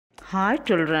Hi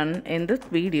children, in this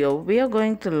video we are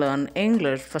going to learn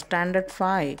English for Standard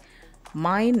 5,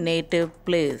 My Native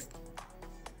Place.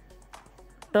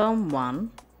 Term 1,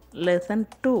 Lesson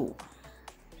 2,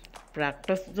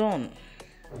 Practice Zone.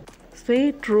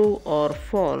 Say true or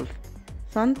false.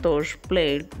 Santosh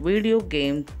played video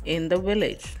games in the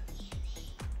village.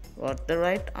 What's the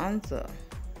right answer?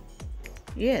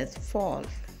 Yes,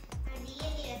 false.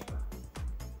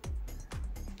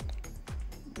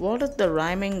 What is the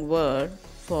rhyming word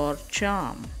for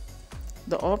charm?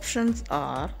 The options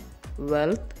are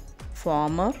wealth,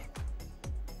 farmer,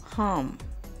 harm.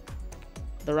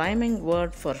 The rhyming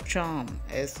word for charm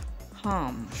is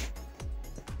harm.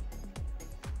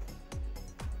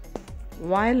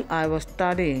 While I was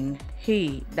studying,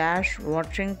 he dash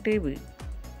watching TV.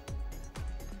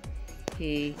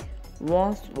 He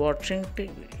was watching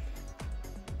TV.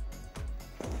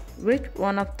 Which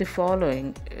one of the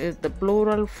following is the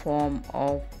plural form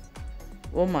of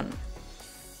woman?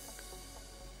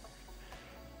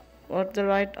 What's the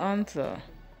right answer?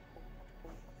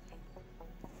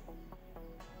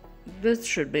 This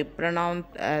should be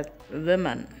pronounced as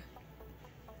women.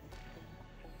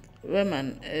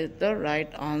 Women is the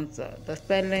right answer. The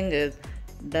spelling is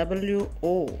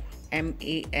WOMEN,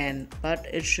 but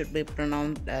it should be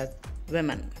pronounced as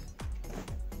women.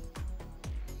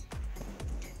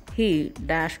 He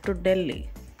dashed to Delhi.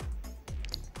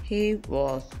 He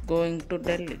was going to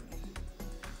Delhi.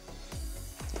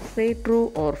 Say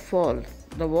true or false.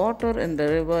 The water in the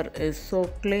river is so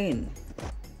clean.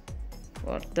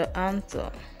 What's the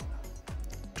answer?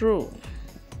 True.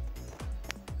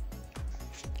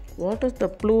 What is the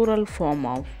plural form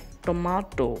of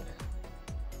tomato?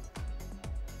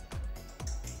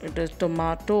 It is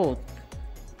tomatoes.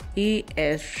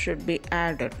 ES should be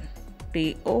added.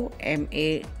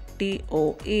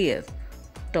 TOMATOES.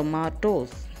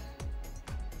 Tomatoes.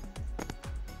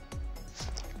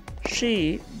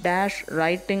 She dash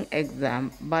writing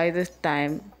exam by this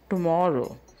time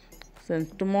tomorrow.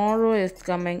 Since tomorrow is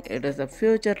coming, it is a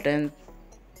future tense.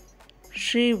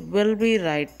 She will be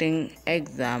writing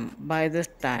exam by this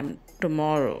time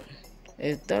tomorrow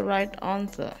is the right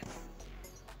answer.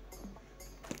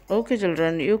 Okay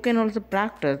children, you can also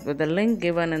practice with the link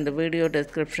given in the video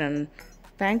description.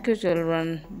 Thank you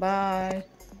children. Bye.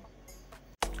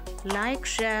 Like,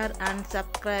 share and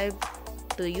subscribe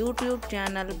to YouTube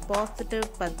channel Positive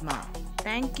Padma.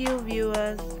 Thank you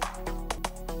viewers.